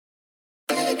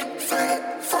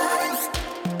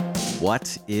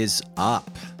What is up?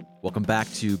 Welcome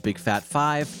back to Big Fat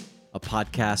Five, a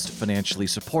podcast financially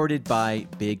supported by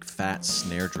Big Fat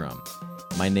Snare Drum.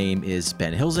 My name is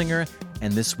Ben Hilsinger,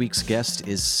 and this week's guest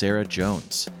is Sarah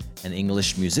Jones, an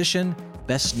English musician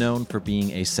best known for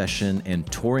being a session and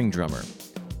touring drummer.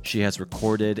 She has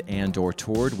recorded and/or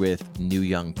toured with New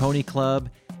Young Pony Club,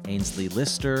 Ainsley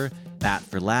Lister, Bat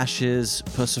for Lashes,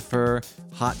 Pussifer,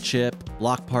 Hot Chip,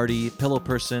 Block Party, Pillow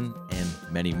Person, and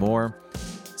many more.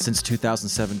 Since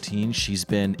 2017, she's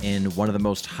been in one of the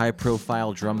most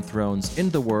high-profile drum thrones in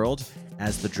the world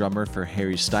as the drummer for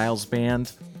Harry Styles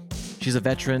Band. She's a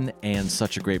veteran and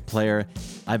such a great player.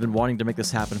 I've been wanting to make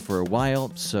this happen for a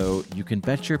while, so you can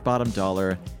bet your bottom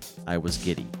dollar I was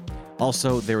giddy.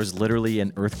 Also, there was literally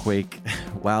an earthquake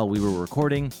while we were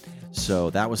recording, so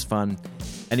that was fun.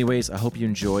 Anyways, I hope you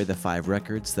enjoy the 5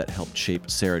 records that helped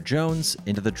shape Sarah Jones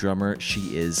into the drummer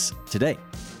she is today.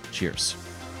 Cheers.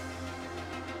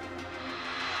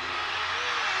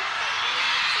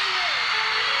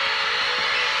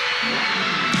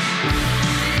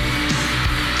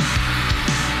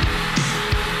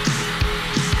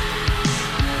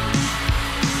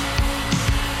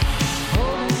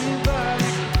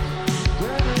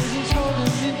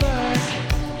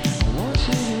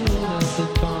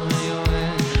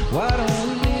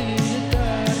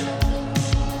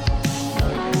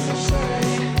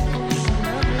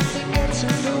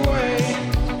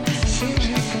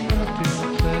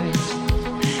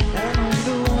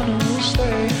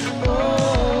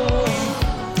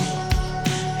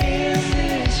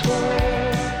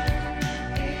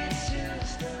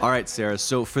 All right, Sarah,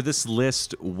 so for this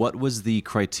list, what was the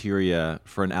criteria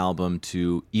for an album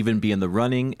to even be in the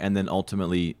running and then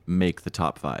ultimately make the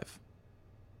top 5?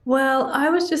 Well, I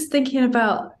was just thinking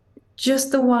about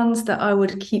just the ones that I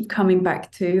would keep coming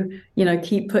back to,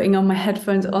 keep putting on my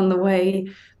headphones on the way,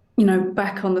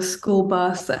 back on the school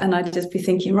bus, and I'd just be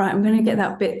thinking, right, I'm going to get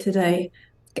that bit today.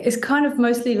 It's kind of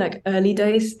mostly like early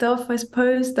days stuff, I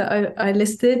suppose, that I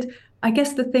listed. I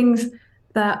guess the things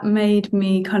that made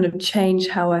me kind of change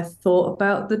how I thought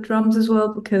about the drums as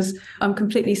well, because I'm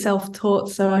completely self-taught.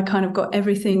 So I kind of got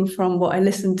everything from what I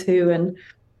listened to and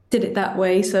did it that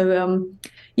way. So,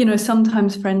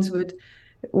 sometimes friends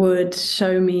would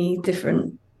show me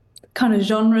different kind of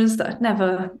genres that I'd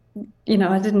never,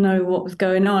 I didn't know what was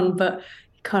going on, but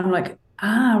kind of like,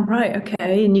 right,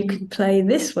 okay, and you can play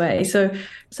this way. So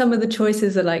some of the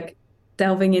choices are like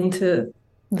delving into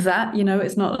that,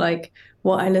 it's not like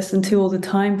what I listen to all the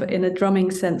time, but in a drumming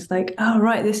sense, like,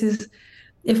 right, this is,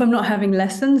 if I'm not having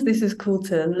lessons, this is cool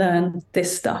to learn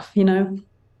this stuff,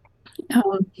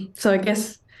 So I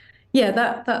guess, yeah,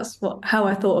 that's how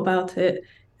I thought about it,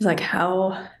 is like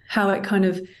how it kind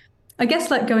of, I guess,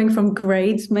 like going from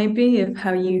grades, maybe,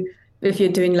 if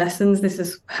you're doing lessons, this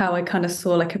is how I kind of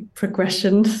saw like a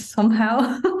progression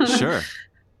somehow. Sure.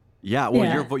 Yeah,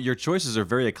 well, your choices are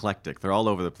very eclectic. They're all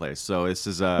over the place. So this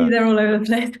is they're all over the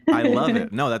place. I love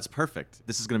it. No, that's perfect.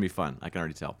 This is going to be fun. I can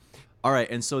already tell. All right,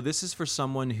 and so this is for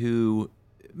someone who,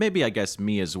 maybe I guess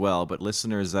me as well, but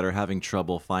listeners that are having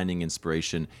trouble finding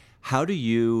inspiration. How do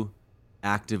you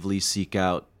actively seek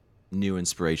out new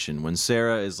inspiration? When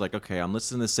Sarah is like, okay, I'm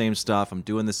listening to the same stuff, I'm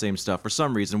doing the same stuff, for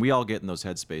some reason, we all get in those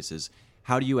headspaces.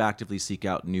 How do you actively seek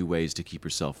out new ways to keep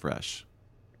yourself fresh?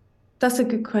 That's a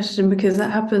good question, because that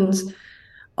happens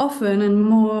often and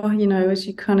more, as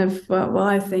you kind of,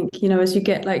 I think, as you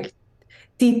get like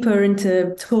deeper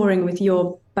into touring with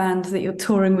your bands that you're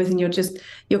touring with, and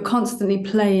you're constantly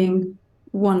playing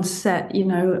one set,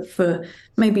 for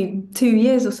maybe 2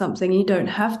 years or something. You don't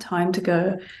have time to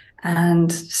go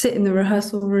and sit in the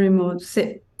rehearsal room or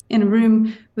sit in a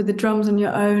room with the drums on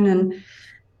your own and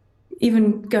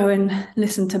even go and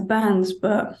listen to bands.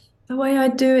 But the way I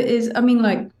do it is,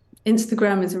 like,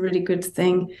 Instagram is a really good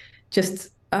thing. Just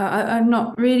I've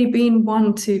not really been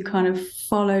one to kind of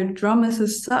follow drummers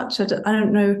as such. I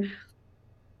don't know.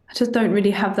 I just don't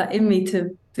really have that in me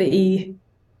to be.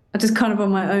 I just kind of on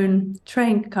my own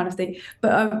train kind of thing.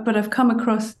 But I've come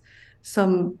across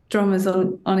some drummers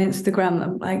on Instagram that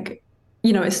I'm like,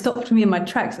 it stopped me in my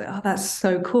tracks. Like, oh, that's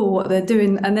so cool what they're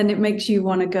doing. And then it makes you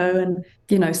want to go and,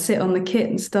 sit on the kit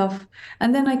and stuff.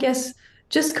 And then I guess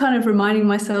just kind of reminding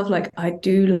myself, like, I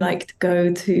do like to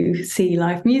go to see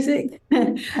live music.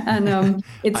 And it's I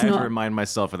have not to remind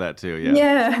myself of that too. Yeah.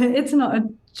 Yeah, it's not a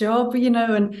job,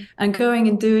 and going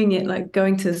and doing it, like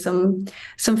going to some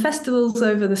festivals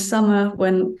over the summer.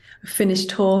 When I finished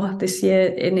tour this year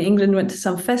in England, went to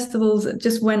some festivals,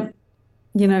 just went,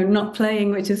 not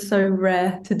playing, which is so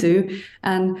rare to do,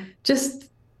 and just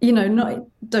not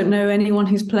don't know anyone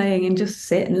who's playing and just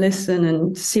sit and listen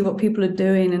and see what people are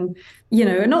doing and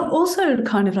and not also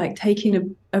kind of like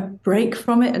taking a break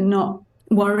from it and not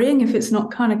worrying if it's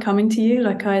not kind of coming to you.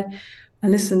 Like I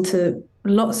listen to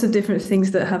lots of different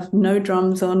things that have no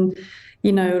drums on,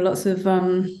 lots of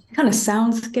kind of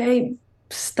soundscape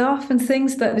stuff and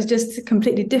things that is just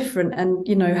completely different and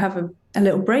have a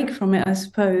little break from it, I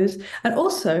suppose. And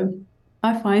also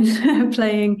I find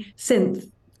playing synth,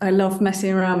 I love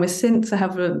messing around with synths. I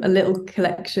have a little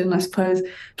collection, I suppose.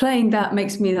 Playing that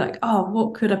makes me like, oh,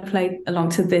 what could I play along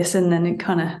to this? And then it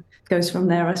kind of goes from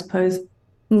there, I suppose.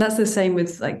 And that's the same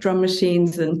with like drum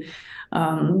machines and,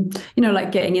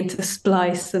 like getting into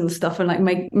splice and stuff and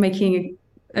like making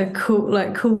a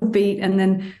cool beat. And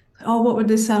then, oh, what would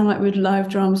this sound like with live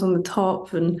drums on the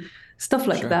top and stuff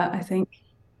like that, I think.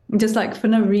 Just like for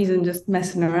no reason, just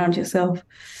messing around yourself.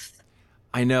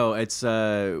 I know it's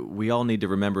we all need to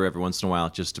remember every once in a while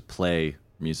just to play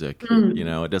music.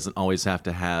 It doesn't always have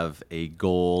to have a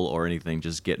goal or anything.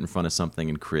 Just get in front of something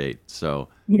and create. So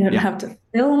you don't have to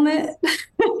film it.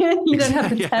 You don't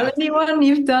have to tell anyone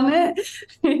you've done it.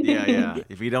 yeah.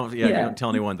 If you don't, you don't tell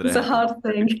anyone that it's a hard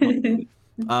thing.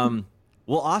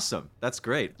 Well, awesome. That's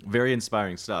great. Very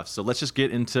inspiring stuff. So let's just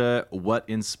get into what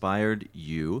inspired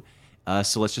you.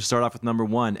 So let's just start off with number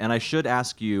one. And I should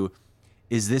ask you,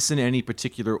 is this in any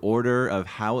particular order of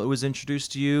how it was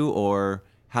introduced to you, or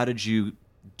how did you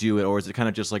do it? Or is it kind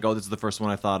of just like, oh, this is the first one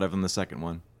I thought of and the second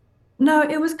one? No,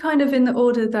 it was kind of in the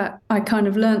order that I kind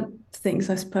of learned things,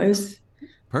 I suppose.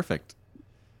 Perfect.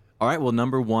 All right. Well,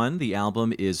 number one, the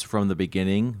album is From the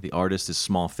Beginning. The artist is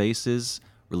Small Faces.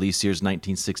 Release year is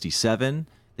 1967.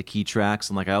 The key tracks,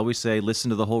 and like I always say, listen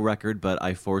to the whole record, but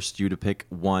I forced you to pick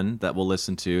one that we'll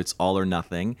listen to. It's All or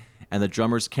Nothing. And the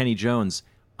drummer's Kenny Jones.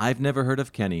 I've never heard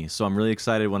of Kenny, so I'm really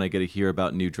excited when I get to hear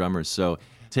about new drummers. So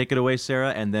take it away,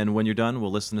 Sarah, and then when you're done, we'll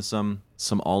listen to some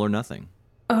All or Nothing.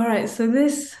 All right, so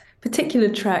this particular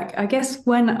track, I guess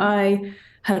when I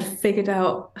had figured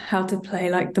out how to play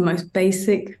like the most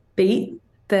basic beat,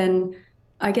 then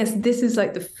I guess this is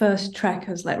like the first track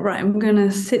I was like, right, I'm going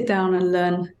to sit down and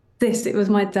learn this. It was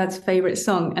my dad's favorite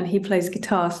song, and he plays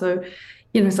guitar. So,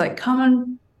 it's like, come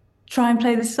on, try and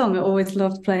play this song. I always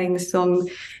loved playing this song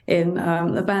in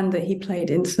the band that he played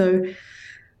in.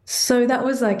 So that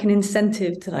was like an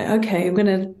incentive to like, okay, I'm going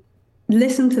to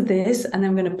listen to this and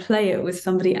I'm going to play it with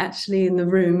somebody actually in the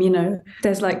room.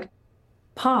 There's like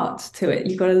parts to it.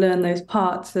 You've got to learn those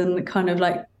parts and kind of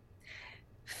like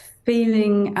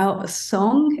feeling out a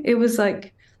song. It was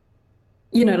like,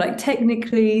 like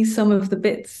technically some of the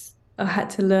bits I had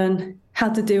to learn how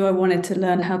to do. I wanted to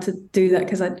learn how to do that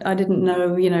because I didn't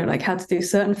know, like how to do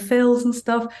certain fills and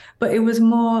stuff. But it was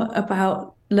more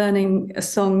about learning a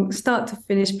song, start to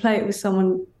finish, play it with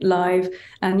someone live.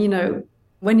 And,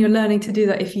 when you're learning to do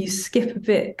that, if you skip a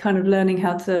bit, kind of learning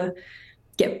how to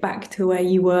get back to where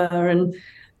you were. And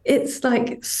it's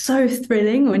like so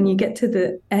thrilling when you get to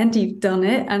the end, you've done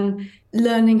it, and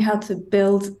learning how to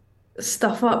build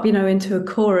stuff up, into a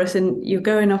chorus, and you're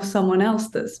going off someone else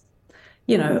that's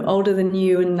older than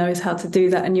you and knows how to do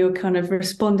that, and you're kind of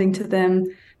responding to them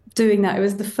doing that. It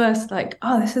was the first like,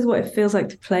 oh, this is what it feels like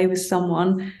to play with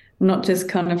someone, not just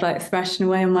kind of like thrashing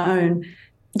away on my own.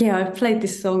 Yeah, I've played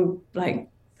this song like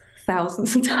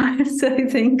thousands of times, I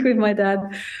think, with my dad,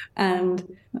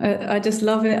 and I just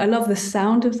love it. I love the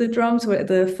sound of the drums,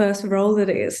 the first roll that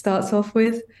it starts off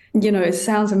with. It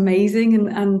sounds amazing,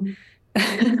 and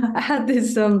I had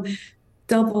this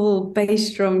double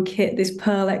bass drum kit, this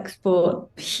Pearl Export,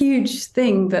 huge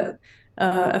thing that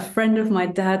a friend of my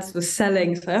dad's was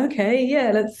selling. So, okay,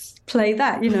 yeah, let's play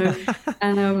that,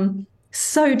 and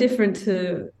so different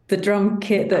to the drum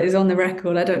kit that is on the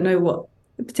record. I don't know what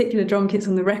particular drum kit's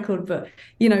on the record, but,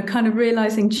 kind of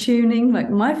realizing tuning, like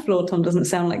my floor tom doesn't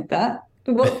sound like that.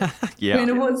 What,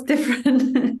 what's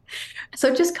different?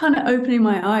 So just kind of opening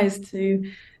my eyes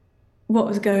to what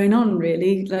was going on,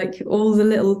 really, like all the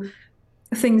little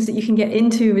things that you can get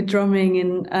into with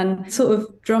drumming and sort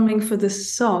of drumming for the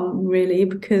song, really,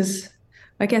 because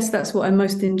I guess that's what I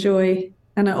most enjoy,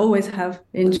 and I always have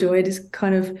enjoyed, is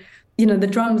kind of, the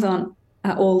drums aren't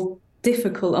at all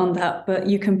difficult on that, but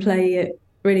you can play it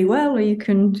really well, or you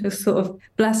can just sort of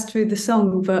blast through the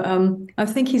song. But I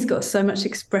think he's got so much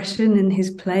expression in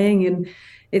his playing, and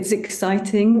it's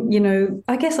exciting.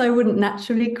 I guess I wouldn't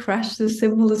naturally crash the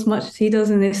cymbal as much as he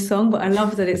does in this song, but I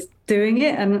love that it's doing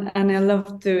it, and I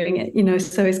love doing it,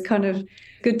 so it's kind of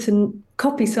good to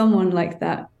copy someone like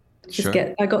that.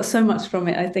 I got so much from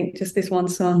it, I think, just this one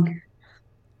song.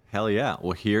 Hell yeah.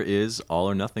 Well, here is All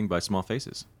or Nothing by Small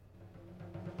Faces.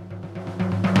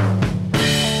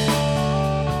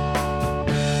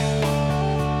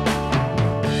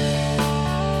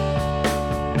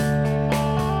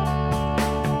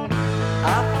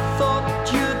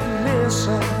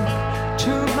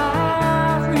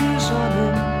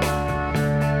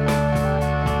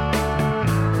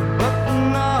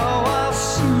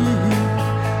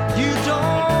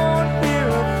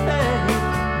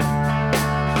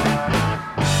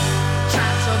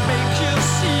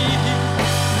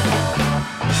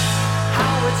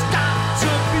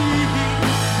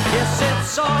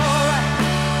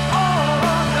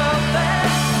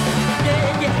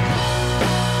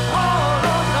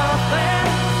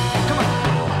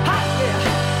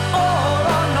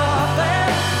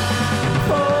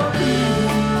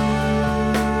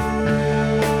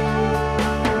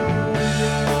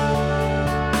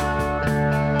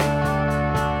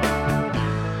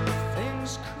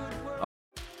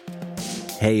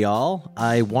 Hey y'all,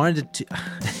 I wanted to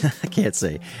I can't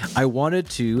say. I wanted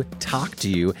to talk to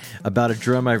you about a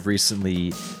drum I've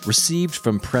recently received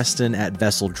from Preston at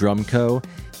Vessel Drum Co.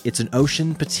 It's an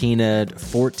ocean patinaed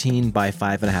 14 by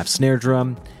 5.5 snare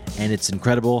drum, and it's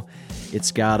incredible.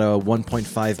 It's got a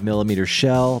 1.5 millimeter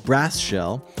shell, brass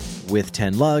shell, with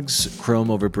 10 lugs, chrome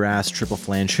over brass triple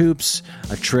flange hoops,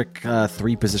 a trick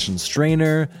 3-position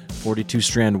strainer, 42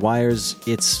 strand wires.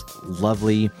 It's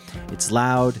lovely, it's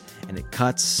loud, and it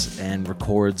cuts and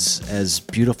records as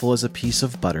beautiful as a piece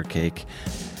of butter cake.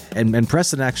 And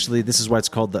Preston, actually, this is why it's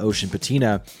called the ocean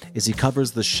patina, is he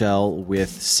covers the shell with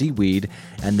seaweed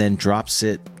and then drops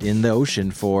it in the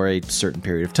ocean for a certain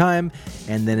period of time,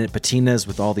 and then it patinas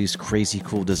with all these crazy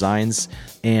cool designs.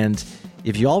 And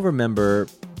if you all remember,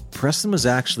 Preston was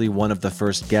actually one of the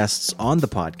first guests on the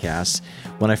podcast.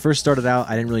 When I first started out,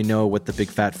 I didn't really know what the Big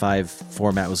Fat Five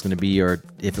format was going to be, or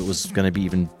if it was going to be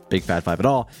even Big Fat Five at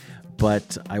all.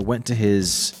 But I went to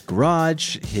his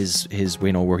garage, his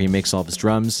where he makes all of his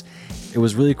drums. It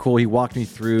was really cool. He walked me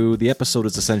through. The episode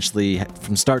is essentially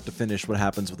from start to finish what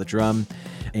happens with a drum,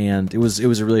 and it was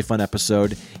a really fun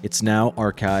episode. It's now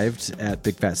archived at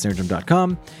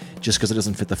bigfatsnaredrum.com, just because it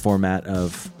doesn't fit the format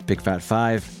of Big Fat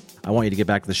Five. I want you to get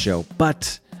back to the show,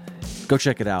 but go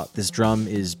check it out. This drum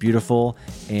is beautiful,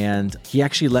 and he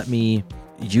actually let me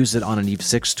use it on an Eve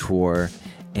 6 tour,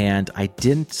 and I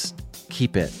didn't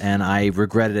keep it, and I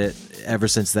regretted it ever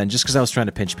since then, just because I was trying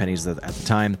to pinch pennies at the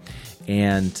time,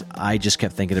 and I just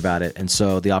kept thinking about it. And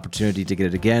so the opportunity to get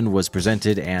it again was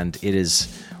presented, and it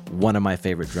is one of my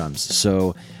favorite drums.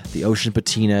 So the ocean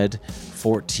patinaed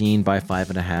 14 by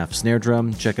 5.5 snare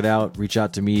drum, check it out. Reach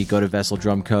out to me, go to Vessel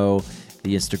Drum Co.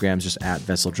 The Instagram's just at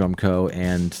Vessel Drum Co.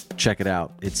 and check it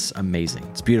out. It's amazing.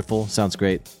 It's beautiful. Sounds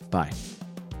great. Bye.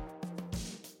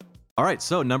 All right,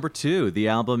 so number 2, the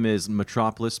album is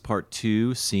Metropolis Part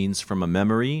 2, Scenes from a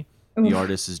Memory. The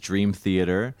artist is Dream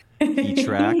Theater. Key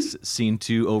tracks, Scene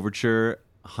 2 Overture,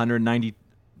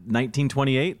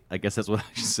 1928. I guess that's what I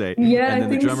should say. Yeah, and then I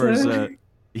think the drummer's, so.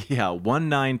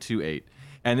 1928.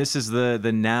 And this is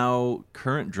the now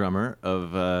current drummer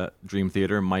of Dream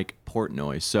Theater, Mike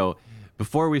Portnoy. So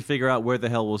before we figure out where the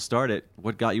hell we'll start it,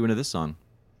 what got you into this song?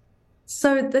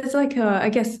 So there's I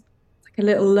guess, a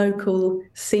little local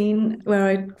scene where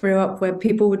I grew up, where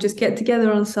people would just get together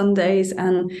on Sundays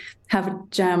and have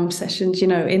jam sessions,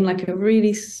 in like a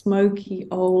really smoky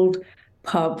old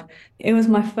pub. It was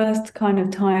my first kind of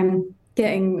time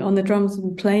getting on the drums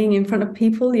and playing in front of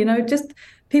people, just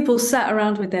people sat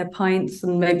around with their pints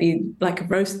and maybe like a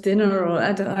roast dinner, or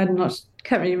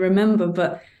can't really remember,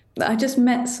 but I just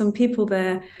met some people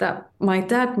there that my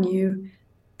dad knew,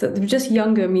 that they were just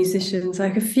younger musicians,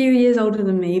 like a few years older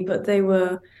than me, but they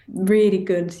were really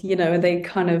good, they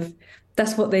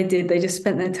that's what they did. They just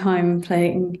spent their time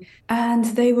playing, and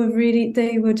they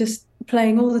were just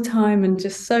playing all the time and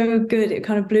just so good. It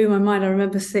kind of blew my mind. I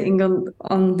remember sitting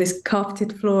on this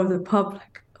carpeted floor of the pub,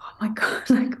 like, oh my God,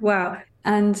 like, wow.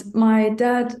 And my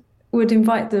dad would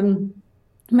invite them,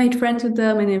 made friends with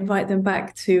them, and invite them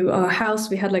back to our house.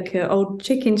 We had like an old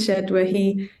chicken shed where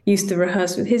he used to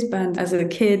rehearse with his band as a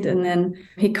kid, and then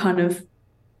he kind of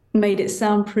made it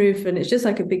soundproof, and it's just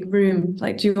like a big room.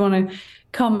 Like, do you want to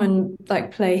come and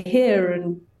like play here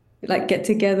and like get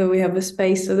together? We have a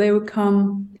space. So they would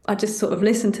come. I just sort of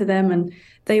listened to them, and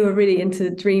they were really into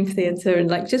Dream Theater and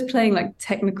like just playing like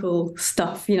technical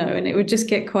stuff, and it would just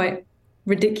get quite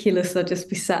ridiculous. I'd just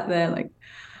be sat there like,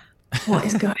 what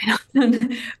is going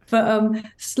on? But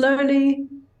slowly,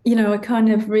 I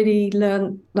kind of really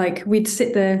learned, like, we'd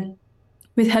sit there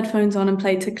with headphones on and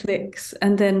play to clicks,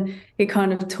 and then it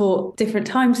kind of taught different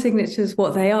time signatures,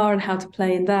 what they are and how to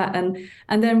play in that.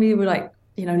 And then we were like,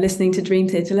 listening to Dream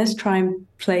Theater, let's try and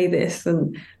play this.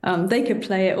 And they could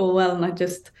play it all well, and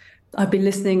I'd be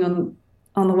listening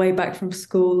on the way back from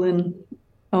school and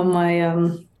on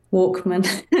my Walkman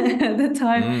at the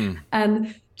time,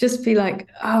 and just be like,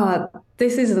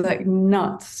 this is like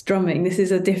nuts drumming. This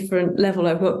is a different level.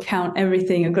 I've got to count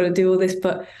everything. I've got to do all this.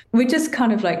 But we just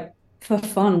kind of like, for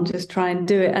fun, just try and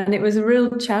do it. And it was a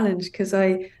real challenge because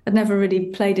I had never really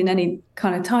played in any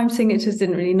kind of time signatures,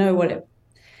 didn't really know what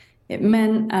it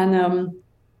meant. And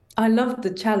I loved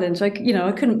the challenge. I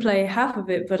couldn't play half of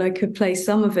it, but I could play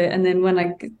some of it. And then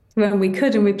when we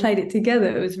could and we played it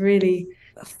together, it was really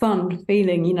a fun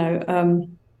feeling,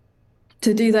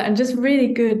 to do that, and just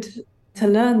really good to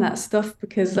learn that stuff,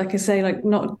 because like I say, like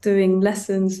not doing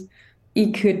lessons,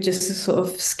 you could just sort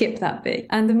of skip that bit.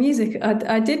 And the music,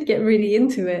 I did get really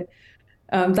into it,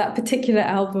 that particular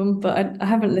album, but I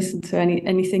haven't listened to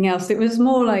anything else. It was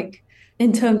more like,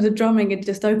 in terms of drumming, it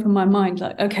just opened my mind,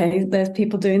 like, okay, there's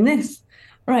people doing this.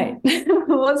 right,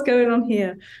 what's going on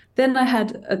here? Then I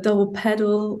had a double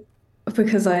pedal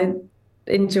because I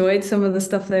enjoyed some of the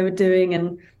stuff they were doing,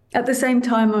 and at the same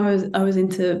time, I was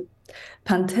into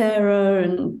Pantera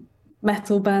and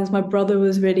metal bands. My brother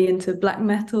was really into black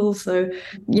metal, so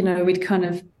we'd kind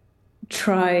of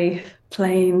try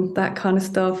playing that kind of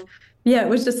stuff. Yeah, it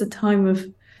was just a time of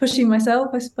pushing myself,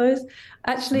 I suppose.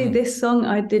 Actually, Mhm. this song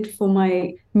I did for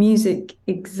my music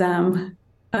exam.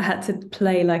 I had to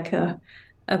play like a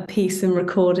piece and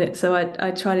record it. So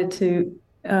I tried to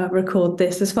record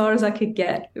this as far as I could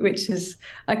get, which is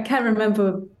I can't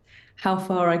remember how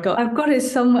far I got. I've got it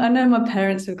somewhere. I know my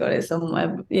parents have got it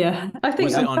somewhere. Yeah, I think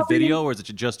Was it I'm on probably video or is it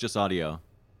just audio?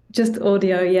 just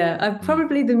audio. Yeah, I Mm.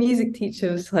 probably the music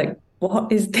teacher was like,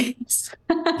 "What is this?"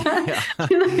 Yeah.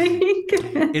 Like,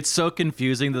 It's so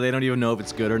confusing that they don't even know if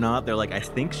it's good or not. They're like, I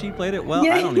think she played it well.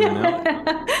 yeah, I don't even know. yeah.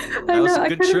 I That was know. a I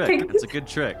good could have trick. picked. That's a good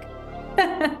trick.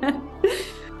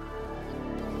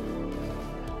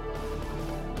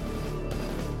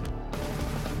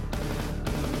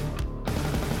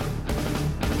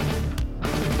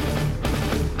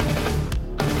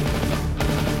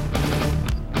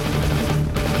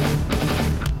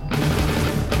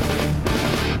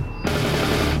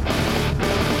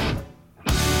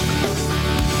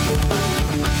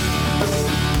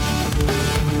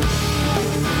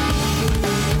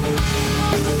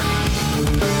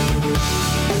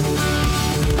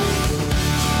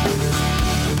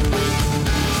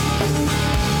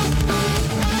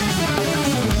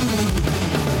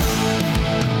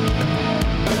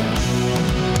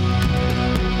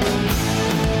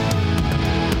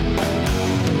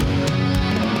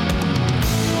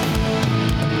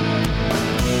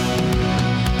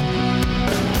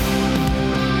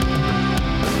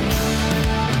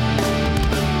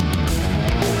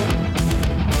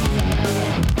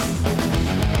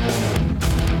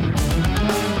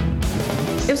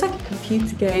 It was like a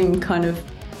computer game kind of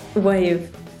way of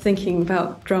thinking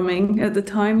about drumming at the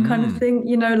time, kind of Mm,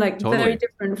 thing. Like very totally.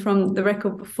 different from the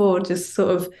record before, just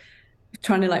sort of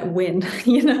trying to like win,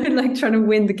 like trying to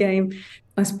win the game,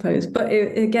 I suppose. But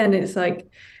again, it's like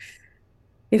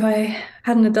if I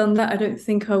hadn't have done that, I don't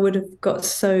think I would have got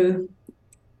so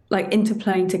like into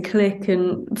playing to click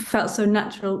and felt so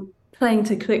natural playing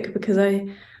to click because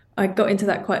I got into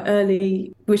that quite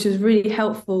early, which is really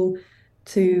helpful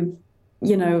to,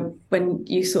 when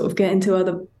you sort of get into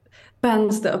other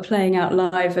bands that are playing out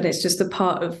live and it's just a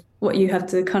part of what you have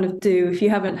to kind of do. If you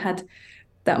haven't had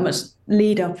that much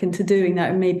lead up into doing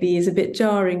that, it maybe is a bit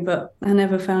jarring, but I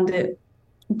never found it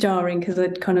jarring because I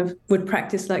kind of would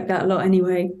practice like that a lot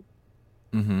anyway.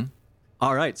 Mm-hmm.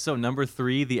 All right. So number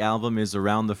 3, the album is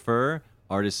Around the Fur.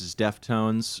 Artist is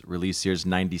Deftones. Release year's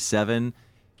 97.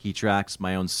 Key tracks,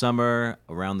 My Own Summer,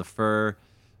 Around the Fur.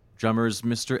 Drummer's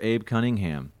Mr. Abe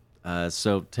Cunningham.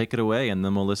 So take it away, and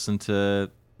then we'll listen to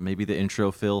maybe the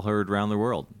intro Phil heard around the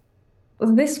world.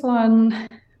 Well, this one,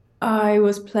 I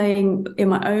was playing in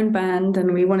my own band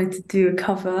and we wanted to do a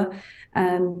cover,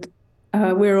 and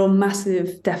we're all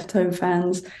massive Deftone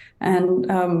fans.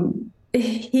 And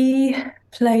he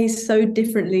plays so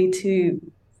differently to,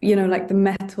 like the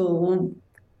metal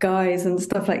guys and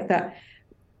stuff like that.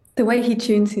 The way he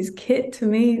tunes his kit to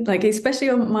me, like especially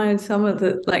on My Own Summer,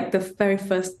 like the very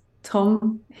first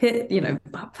tom hit,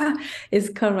 is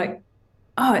kind of like,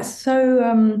 oh, it's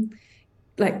so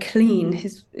like clean.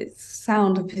 His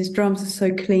sound of his drums is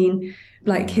so clean.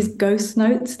 Like his Mm-hmm. ghost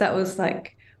notes, that was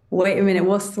like, wait a minute,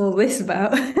 what's all this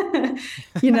about?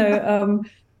 you know, um,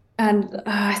 and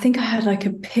I think I had like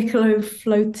a piccolo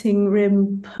floating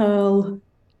rim pearl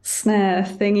snare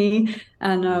thingy,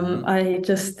 and Mm-hmm. I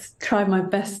just tried my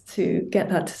best to get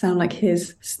that to sound like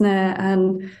his snare.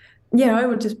 And yeah, I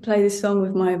would just play this song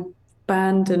with my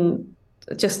band and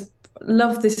just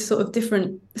love this sort of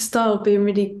different style, being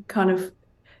really kind of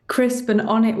crisp and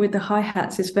on it with the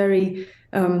hi-hats. Is very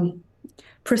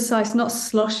precise, not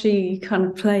sloshy kind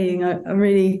of playing. I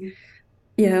really,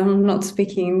 yeah, I'm not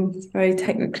speaking very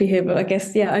technically here, but I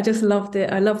guess, yeah, I just loved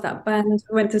it. I love that band.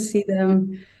 I went to see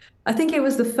them. I think it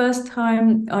was the first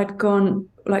time I'd gone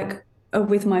like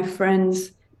with my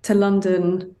friends to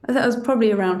London. I thought I was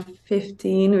probably around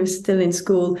 15. I was still in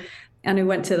school, and we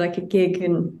went to like a gig,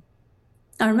 and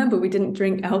I remember we didn't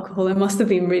drink alcohol. I must have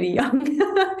been really young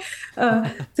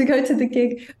to go to the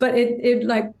gig, but it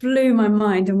like blew my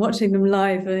mind and watching them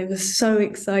live. And it was so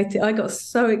excited. I got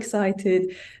so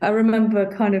excited. I remember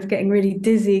kind of getting really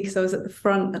dizzy because I was at the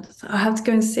front. And I have to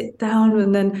go and sit down.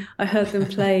 And then I heard them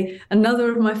play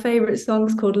another of my favorite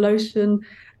songs called Lotion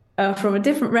from a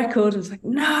different record. I was like,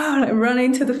 no, like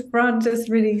running to the front, just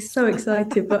really so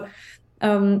excited. But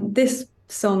this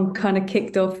song kind of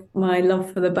kicked off my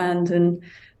love for the band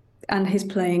and his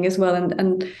playing as well.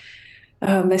 And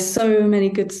there's so many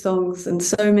good songs, and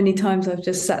so many times I've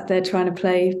just sat there trying to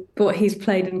play what he's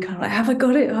played and kind of like, have I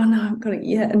got it? Oh no, I haven't got it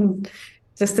yet. And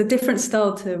just a different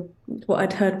style to what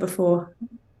I'd heard before.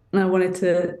 And I wanted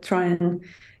to try and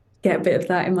get a bit of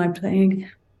that in my playing.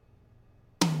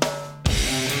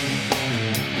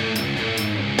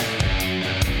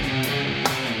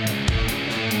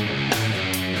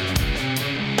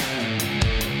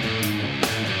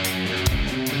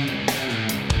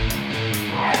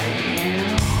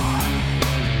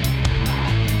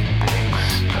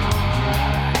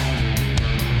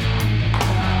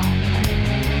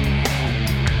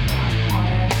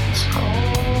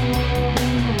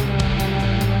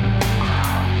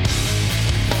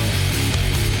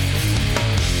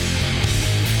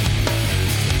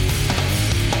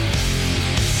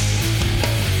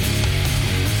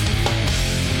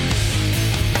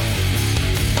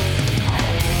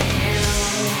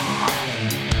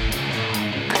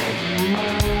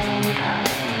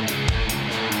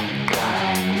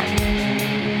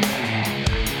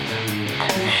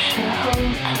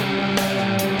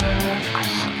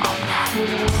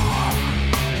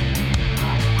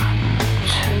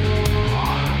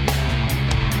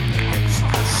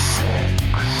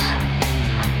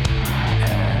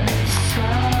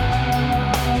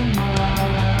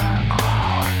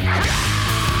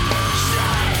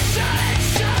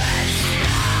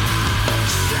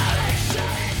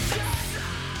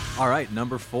 All right,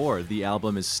 number 4. The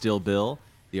album is Still Bill.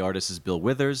 The artist is Bill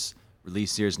Withers.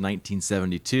 Release year is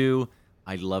 1972.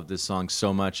 I love this song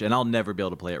so much, and I'll never be able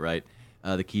to play it right.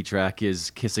 The key track is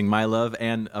Kissing My Love,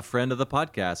 and a friend of the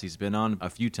podcast, he's been on a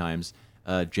few times,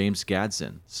 James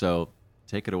Gadson. So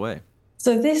take it away.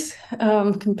 So this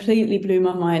completely blew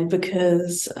my mind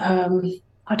because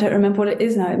I don't remember what it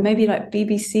is now. It may be like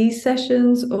BBC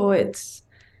sessions, or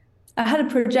I had a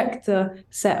projector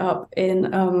set up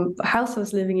in a house I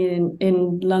was living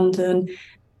in London.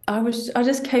 I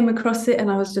just came across it, and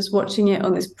I was just watching it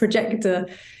on this projector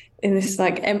in this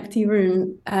like empty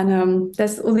room, and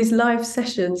there's all these live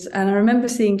sessions, and I remember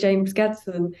seeing James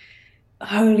Gadson.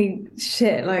 Holy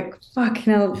shit, like fucking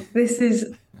hell, this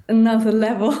is another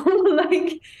level.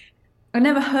 Like I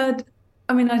never heard,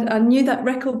 I mean, I knew that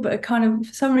record, but I kind of,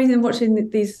 for some reason, watching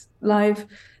these live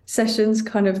sessions,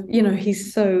 kind of, you know, he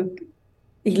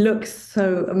looks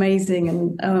so amazing,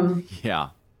 and yeah,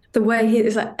 the way he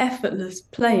is like effortless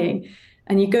playing,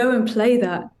 and you go and play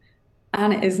that,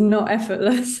 and it is not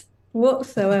effortless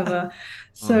whatsoever.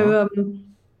 So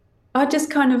I just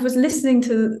kind of was listening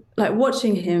to, like,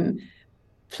 watching him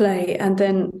play, and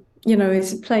then, you know,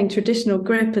 he's playing traditional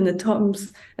grip, and the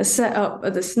toms are set up,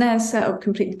 the snare set up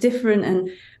completely different, and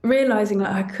realizing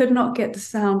like I could not get the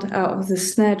sound out of the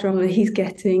snare drum that he's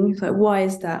getting. It's like, why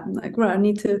is that? I'm like, right, I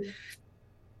need to.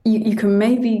 You can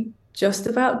maybe just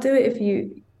about do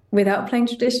it without playing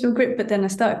traditional grip, but then I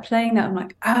started playing that. I'm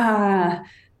like,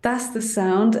 that's the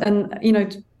sound, and you know,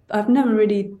 I've never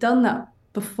really done that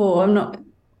before. I'm not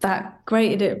that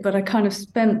great at it, but I kind of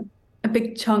spent a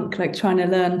big chunk like trying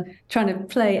to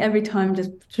play every time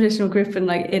just traditional grip, and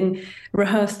like in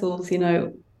rehearsals, you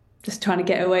know, just trying to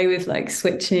get away with like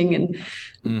switching and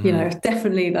you know,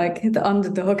 definitely like the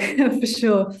underdog for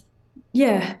sure.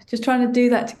 Yeah, just trying to do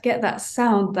that to get that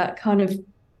sound, that kind of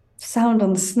sound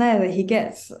on the snare that he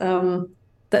gets,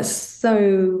 that's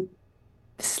so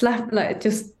like it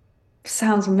just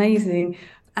sounds amazing.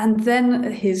 And then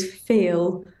his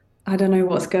feel, I don't know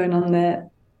what's going on there.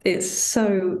 It's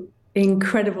so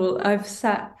incredible. I've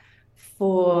sat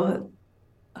for,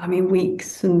 I mean,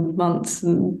 weeks and months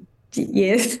and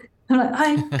years. I'm like,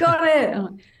 I got it. I'm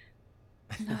like,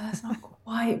 no, that's not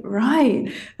quite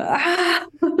right. Yeah.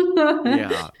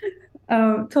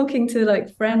 Talking to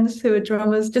like friends who are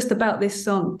drummers just about this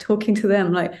song, talking to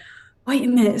them like, wait a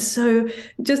minute. So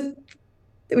just,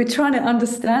 we're trying to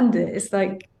understand it. It's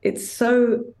like, it's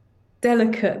so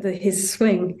delicate, his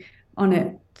swing on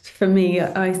it for me,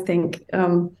 I think.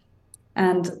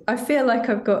 And I feel like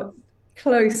I've got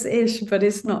close-ish, but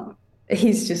it's not,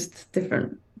 he's just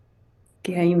different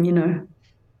game, you know.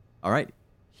 All right.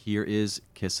 Here is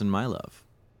Kissin' My Love.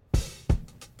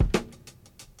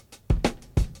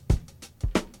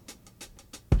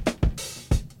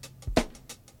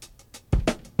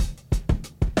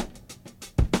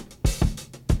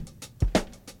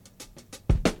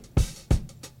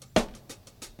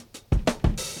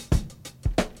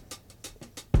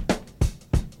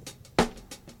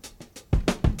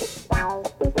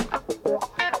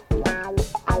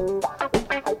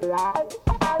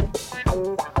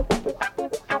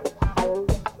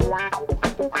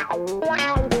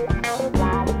 Wow.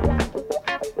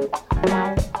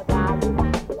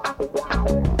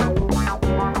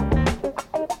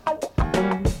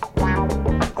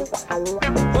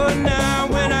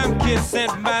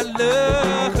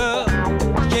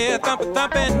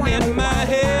 thumping in my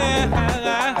head.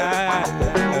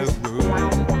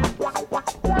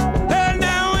 And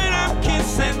now when I'm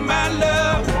kissing my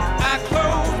love, I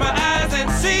close my eyes and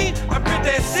see a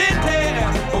pretty city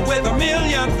with a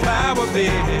million flower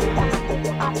beds.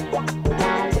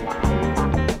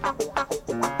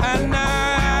 And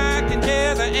I can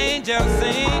hear the angels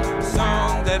sing a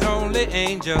song that only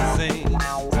angels sing.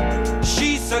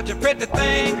 She's such a pretty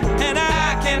thing, and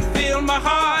I can feel my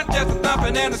heart just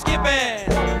thumping and skipping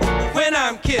when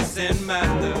I'm kissing my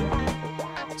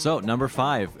love. So number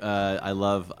 5,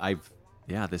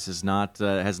 this is not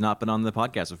has not been on the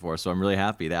podcast before, so I'm really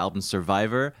happy. The album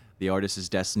Survivor, the artist is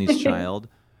Destiny's Child,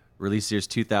 release year's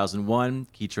 2001,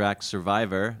 key track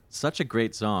Survivor, such a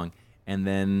great song. And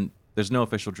then there's no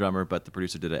official drummer, but the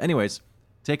producer did it. Anyways,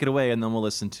 take it away, and then we'll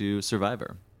listen to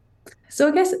Survivor. So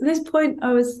I guess at this point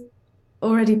I was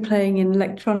already playing in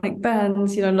electronic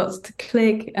bands, lots to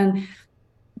click, and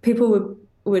people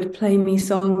would play me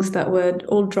songs that were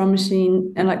all drum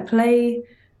machine and play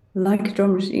like a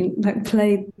drum machine,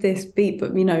 play this beat,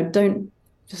 but don't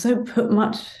put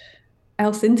much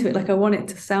else into it. I want it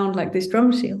to sound like this drum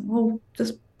machine. Well,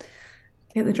 just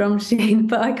get the drum machine.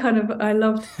 But I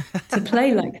loved to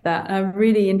play like that. I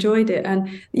really enjoyed it. And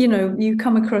you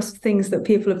come across things that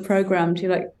people have programmed.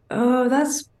 You're like, oh,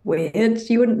 that's weird.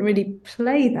 You wouldn't really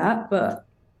play that, but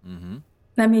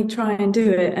let me try and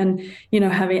do it. And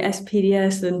having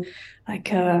SPDS and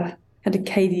had a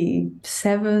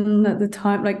KD7 at the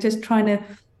time, just trying to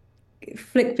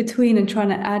flick between and trying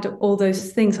to add all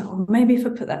those things. Oh, maybe if I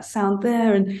put that sound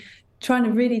there, and trying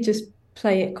to really just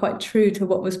play it quite true to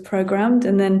what was programmed.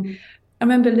 And then I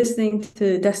remember listening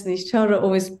to Destiny's Child. I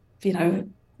always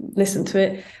listen to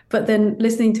it, but then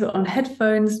listening to it on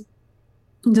headphones,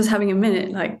 just having a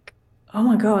minute, oh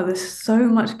my God, there's so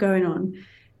much going on.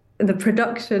 The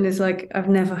production is I've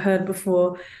never heard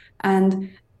before.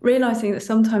 And realizing that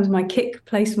sometimes my kick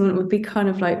placement would be kind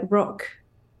of rock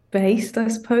based, I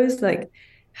suppose,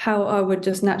 how I would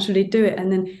just naturally do it.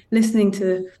 And then listening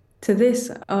to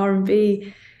this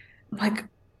R&B,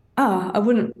 I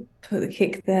wouldn't put the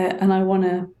kick there, and I want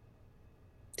to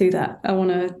do that. I want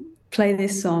to play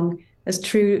this song as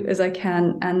true as I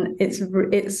can, and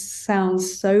it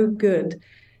sounds so good.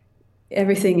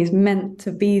 Everything is meant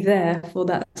to be there for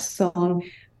that song,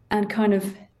 and kind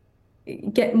of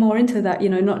get more into that,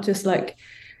 not just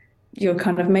you're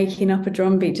kind of making up a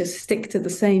drum beat, just stick to the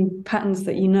same patterns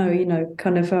that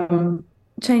kind of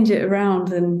change it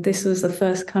around. And this was the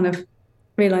first kind of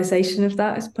realization of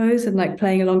that, I suppose, and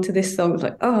playing along to this song was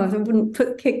oh, I wouldn't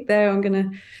put kick there, I'm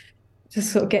gonna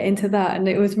just sort of get into that. And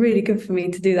it was really good for me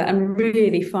to do that, and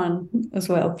really fun as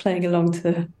well, playing along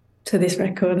to this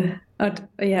record. I'd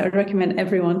recommend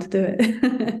everyone to do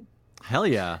it. Hell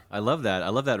yeah, I love that. I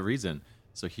love that reason.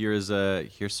 So here's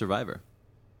Survivor.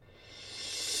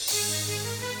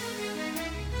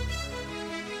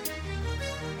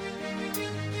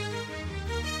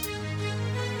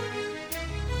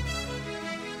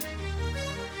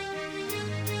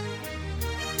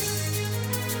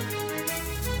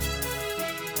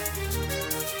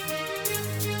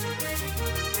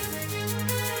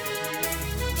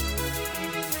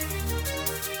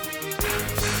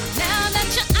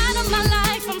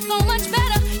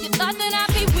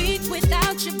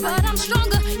 But I'm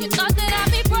stronger. You thought that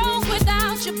I'd be broke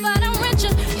without you, but I'm richer.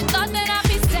 You thought that I'd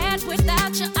be sad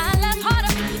without you, I laugh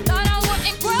harder. Thought I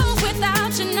wouldn't grow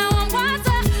without you, now I'm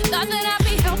wiser. Thought that I'd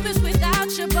be helpless without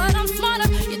you, but I'm smarter.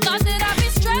 You thought that I'd be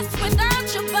stressed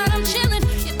without you, but I'm chilling.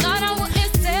 You thought I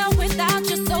wouldn't sell without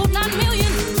you, sold 9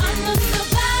 million. I'm a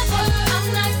survivor, I'm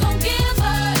not gonna give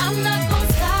up, I'm not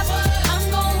gonna stop, I'm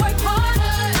gonna work harder.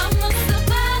 I'm a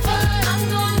survivor, I'm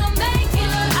gonna make it.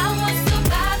 I was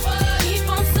survivor, keep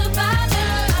on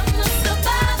surviving. I'm a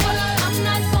survivor, I'm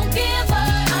not gonna give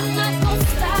up, I'm not gonna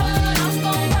stop, I'm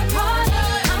gonna work harder.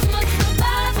 I'm a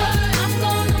survivor, I'm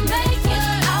gonna make it.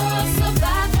 I was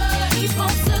survivor, keep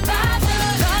on surviving.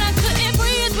 Thought I couldn't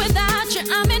breathe without you,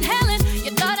 I'm inhaling.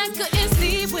 You thought I couldn't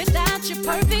see without your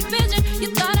perfect vision. You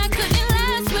thought I couldn't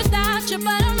last without you,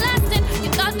 but I'm lasting.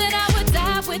 You thought that I would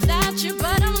die without you,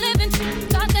 but I'm living.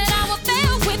 Thought that I would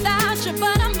fail without you,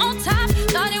 but I'm on top.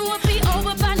 Thought it would be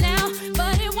over by now,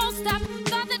 but it won't stop.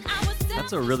 Thought that I would sell.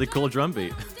 That's a really cool drum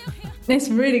beat. It's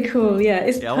really cool. Yeah,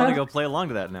 it's Yeah, I want to go play along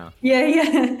to that now. Yeah.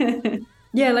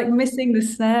 Yeah, missing the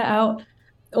snare out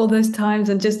all those times,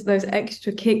 and just those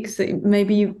extra kicks that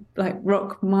maybe you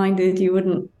rock minded, you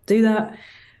wouldn't do that.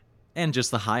 And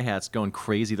just the hi-hats going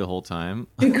crazy the whole time.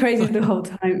 Be crazy the whole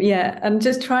time, yeah. And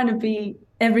just trying to be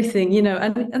everything,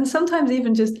 and sometimes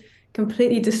even just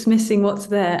completely dismissing what's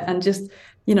there, and just,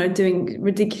 doing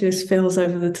ridiculous fills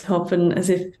over the top, and as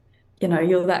if,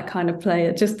 you're that kind of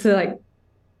player. Just to like,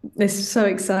 this is so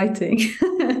exciting.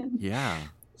 Yeah.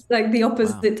 It's like the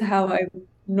opposite to how I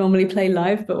normally play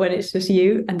live, but when it's just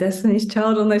you and Destiny's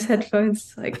Child on those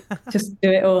headphones, like just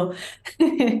do it all.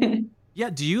 Yeah,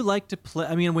 do you like to play?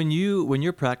 I mean, when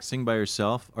you're practicing by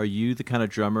yourself, are you the kind of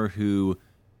drummer who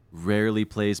rarely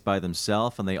plays by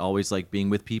themselves and they always like being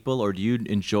with people, or do you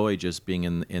enjoy just being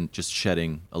in just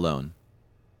shedding alone?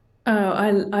 Oh,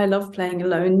 I love playing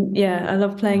alone. Yeah, I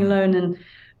love playing alone. And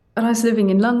when I was living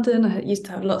in London, I used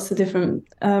to have lots of different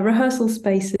rehearsal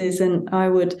spaces, and I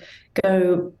would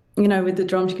go, with the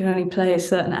drums, you can only play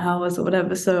certain hours or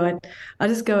whatever. So I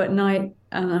just go at night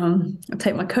and I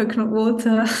take my coconut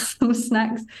water, some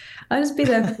snacks. I just be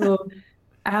there for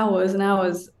hours and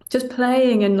hours, just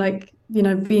playing and like,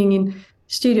 being in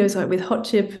studios like with Hot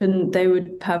Chip, and they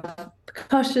would have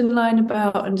percussion lying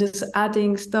about and just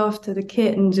adding stuff to the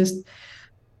kit and just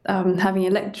having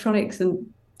electronics and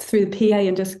through the PA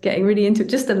and just getting really into it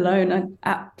just alone. I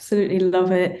absolutely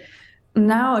love it.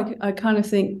 Now I kind of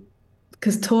think,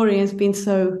 because touring has been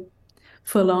so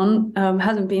full on,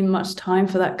 hasn't been much time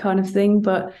for that kind of thing,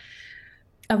 but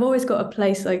I've always got a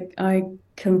place like I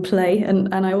can play,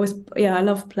 and I always, I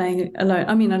love playing alone.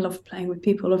 I mean, I love playing with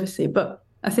people, obviously, but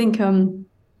I think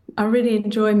I really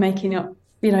enjoy making up,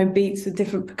 beats with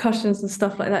different percussions and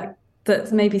stuff like that.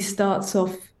 That maybe starts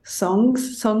off song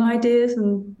ideas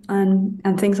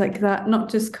and things like that. Not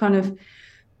just kind of,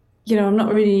 I'm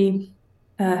not really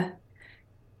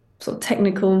sort of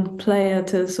technical player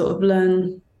to sort of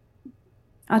learn.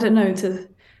 I don't know, to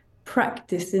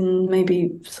practice in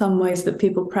maybe some ways that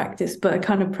people practice, but I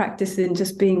kind of practice in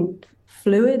just being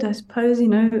fluid, I suppose,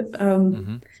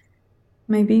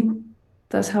 maybe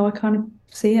that's how I kind of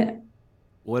see it.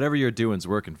 Whatever you're doing's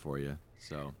working for you,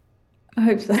 so. I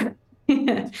hope so.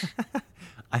 Yeah.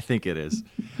 I think it is.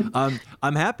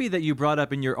 I'm happy that you brought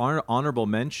up in your honorable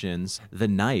mentions The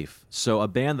Knife. So a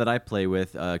band that I play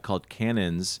with called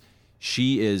Cannons,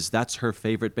 that's her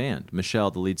favorite band,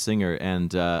 Michelle, the lead singer,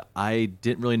 and I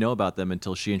didn't really know about them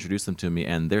until she introduced them to me,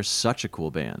 and they're such a cool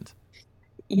band.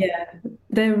 Yeah,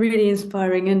 they're really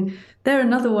inspiring, and they're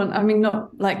another one. I mean,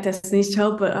 not like Destiny's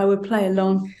Child, but I would play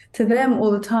along to them all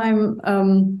the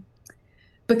time,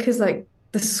 because like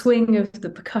the swing of the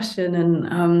percussion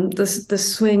and the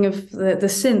swing of the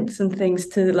synths and things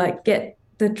to like get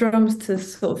the drums to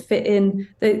sort of fit in.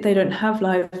 They don't have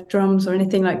live drums or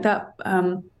anything like that.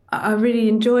 I really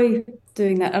enjoy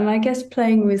doing that. And I guess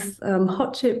playing with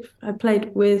Hot Chip, I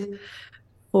played with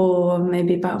for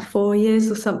maybe about 4 years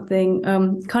or something,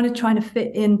 kind of trying to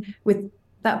fit in with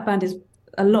that band. Is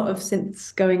a lot of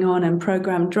synths going on and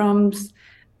programmed drums,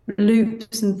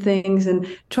 loops and things, and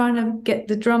trying to get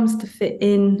the drums to fit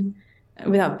in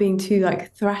without being too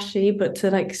like thrashy, but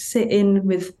to like sit in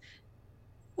with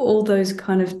all those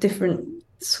kind of different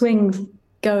swings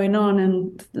going on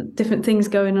and different things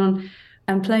going on.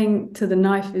 And playing to The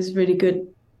Knife is really good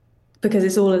because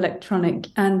it's all electronic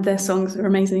and their songs are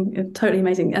amazing, totally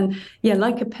amazing. And yeah,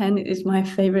 Like a Pen is my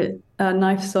favorite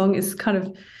Knife song. It's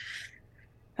kind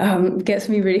of gets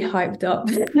me really hyped up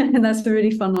and that's a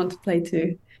really fun one to play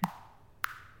too.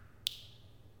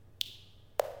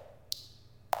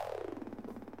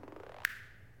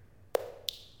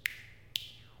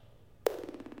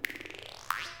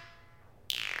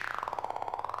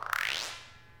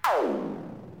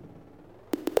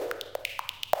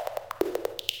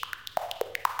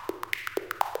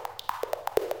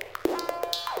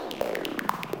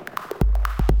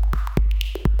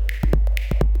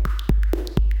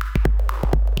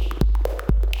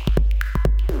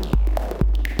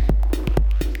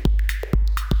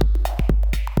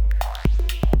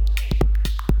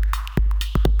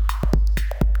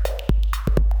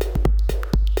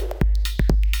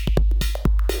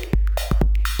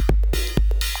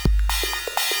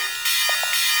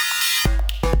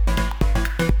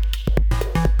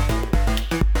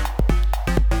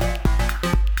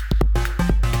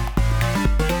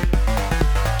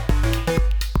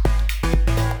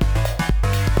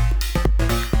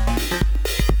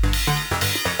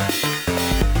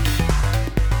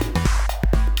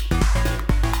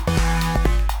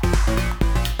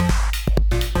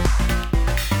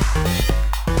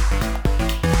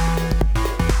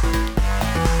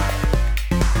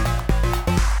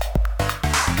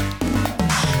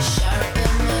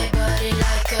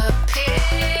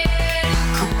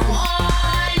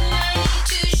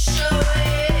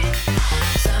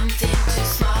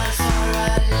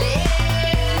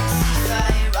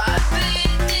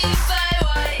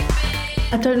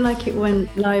 I don't like it when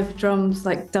live drums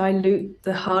like dilute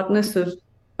the hardness of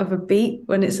a beat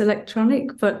when it's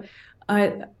electronic, but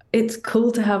it's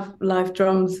cool to have live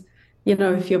drums you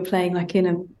know, if you're playing like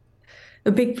in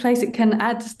a big place, it can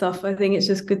add stuff. I think it's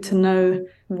just good to know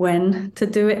when to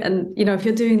do it. And, you know, if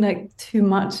you're doing like too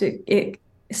much, it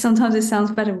sometimes it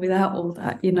sounds better without all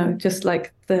that, you know, just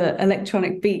like the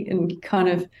electronic beat and kind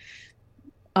of,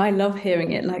 I love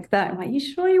hearing it like that. I'm like, you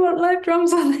sure you want live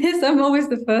drums on this? I'm always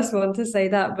the first one to say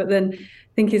that, but then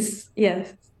I think it's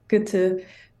good to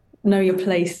know your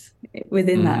place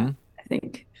within that, I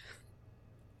think.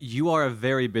 You are a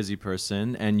very busy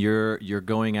person, and you're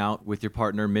going out with your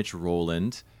partner Mitch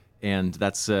Rowland, and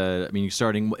that's I mean, you're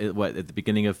starting at the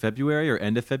beginning of February or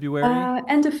end of February?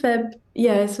 End of Feb.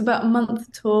 Yeah, it's about a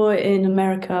month tour in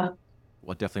America.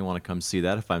 Well, definitely want to come see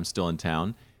that if I'm still in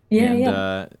town.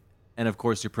 Yeah, and of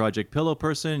course, your Project Pillow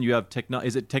person. You have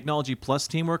is it Technology Plus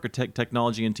Teamwork or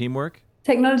Technology and Teamwork?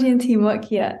 Technology and Teamwork.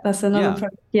 Yeah, that's another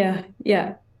project.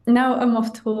 Yeah. Now I'm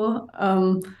off tour.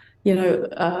 You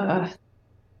know,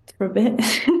 for a bit.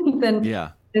 Then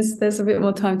there's a bit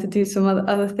more time to do some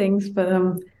other things,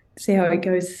 but see how it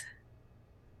goes.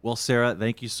 Well, Sarah,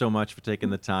 thank you so much for taking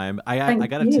the time. I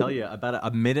got to tell you, about a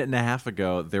minute and a half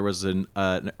ago, there was an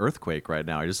earthquake right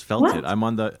now. I just felt it. I'm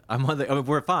on the. I mean,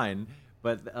 we're fine,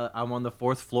 but I'm on the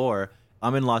 4th floor.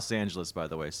 I'm in Los Angeles, by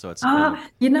the way, so it's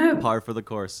you know, par for the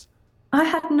course. I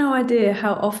had no idea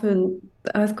how often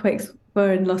the earthquakes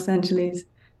were in Los Angeles.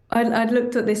 I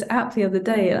looked at this app the other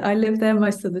day. I live there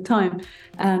most of the time,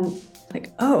 and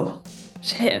like, oh,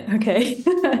 shit, okay.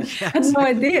 I had no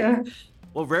idea.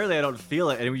 Well, rarely I don't feel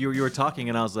it. And you were talking,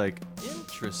 and I was like,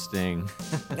 interesting.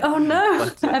 Oh no,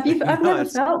 I've never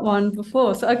felt one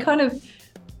before, so I kind of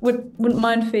wouldn't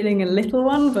mind feeling a little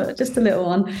one, but just a little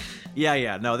one.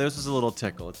 Yeah. No, this was a little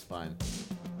tickle. It's fine.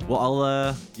 Well,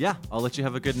 I'll let you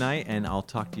have a good night, and I'll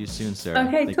talk to you soon, Sarah.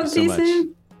 Okay, talk to you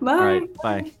soon. Bye. All right,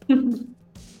 bye.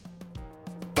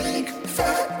 Big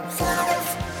Fat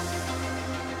Five.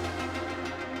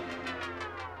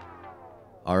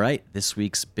 All right, this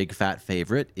week's Big Fat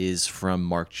Favorite is from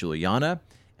Mark Guiliana,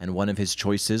 and one of his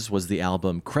choices was the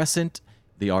album Crescent.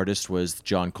 The artist was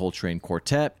John Coltrane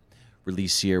Quartet.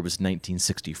 Release year was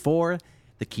 1964.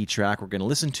 The key track we're going to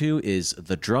listen to is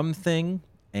The Drum Thing,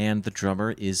 and the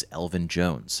drummer is Elvin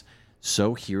Jones.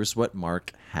 So here's what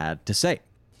Mark had to say.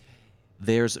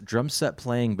 There's drum set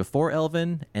playing before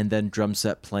Elvin, and then drum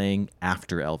set playing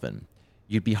after Elvin.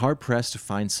 You'd be hard-pressed to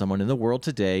find someone in the world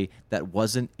today that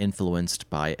wasn't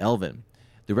influenced by Elvin.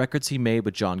 The records he made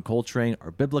with John Coltrane are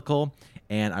biblical,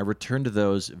 and I return to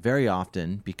those very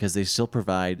often because they still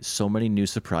provide so many new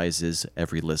surprises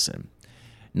every listen.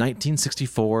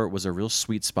 1964 was a real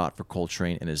sweet spot for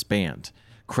Coltrane and his band.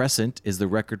 Crescent is the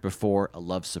record before A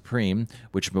Love Supreme,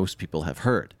 which most people have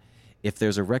heard. If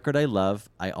there's a record I love,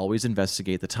 I always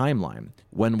investigate the timeline.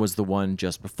 When was the one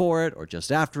just before it or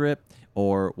just after it?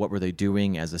 Or what were they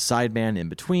doing as a sideman in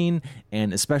between?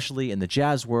 And especially in the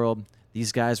jazz world,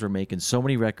 these guys were making so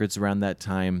many records around that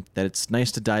time that it's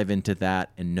nice to dive into that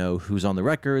and know who's on the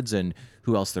records and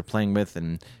who else they're playing with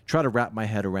and try to wrap my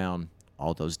head around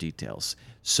all those details.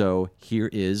 So here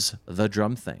is The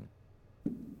Drum Thing.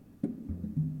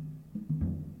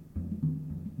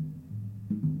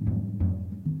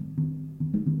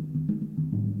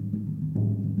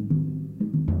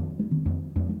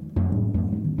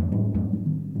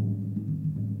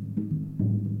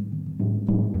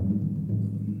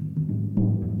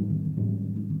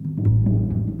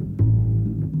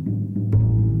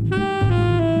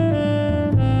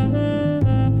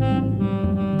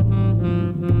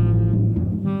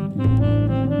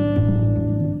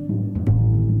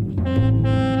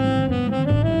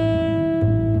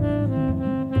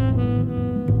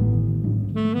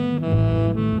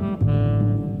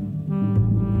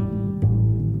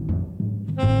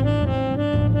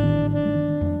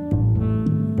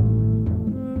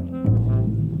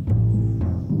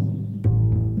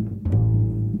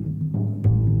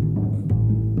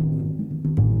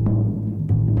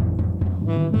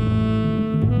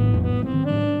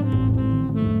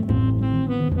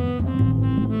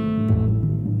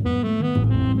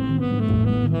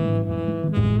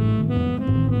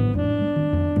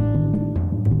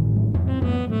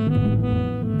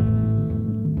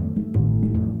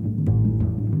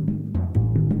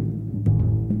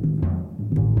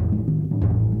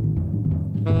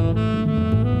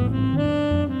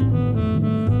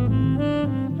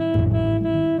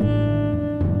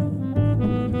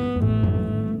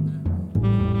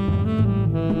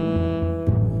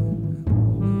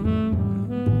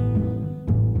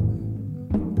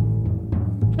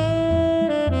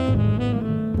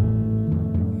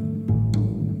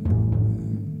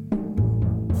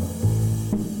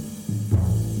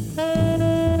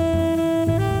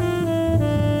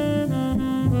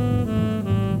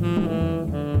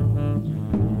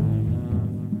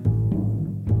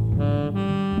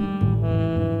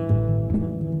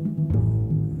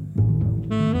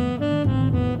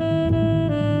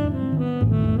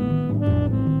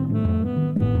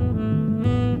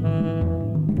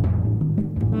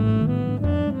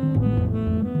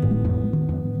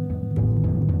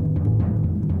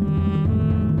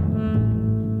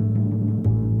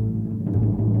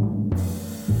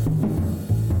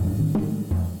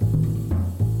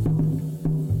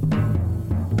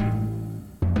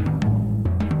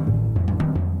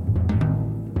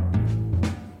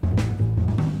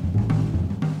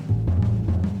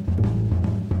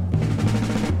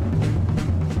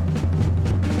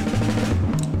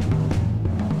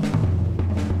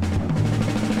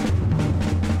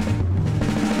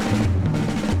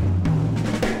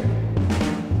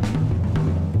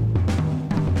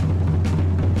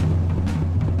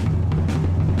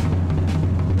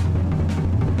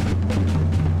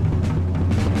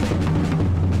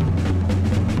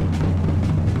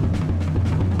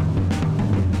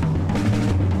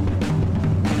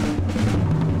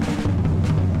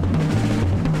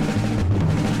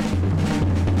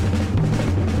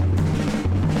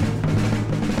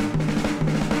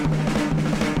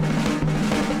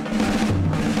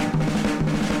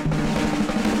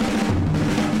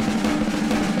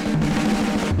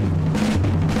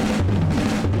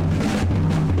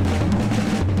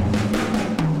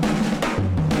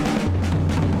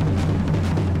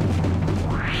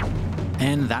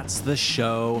 that's the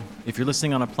show. If you're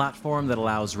listening on a platform that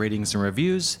allows ratings and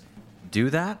reviews, do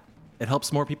that. It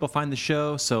helps more people find the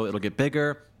show, so it'll get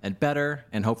bigger and better,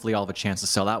 and hopefully I'll have a chance to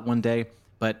sell out one day.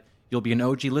 But you'll be an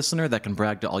OG listener that can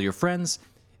brag to all your friends.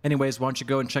 Anyways, why don't you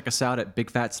go and check us out at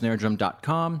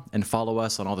bigfatsnaredrum.com and follow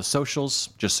us on all the socials.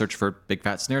 Just search for Big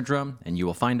Fat Snare Drum and you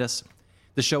will find us.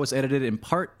 The show is edited in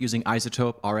part using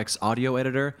iZotope RX Audio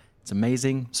Editor. It's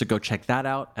amazing, so go check that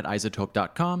out at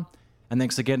iZotope.com. And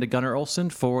thanks again to Gunnar Olsen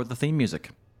for the theme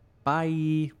music.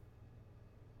 Bye!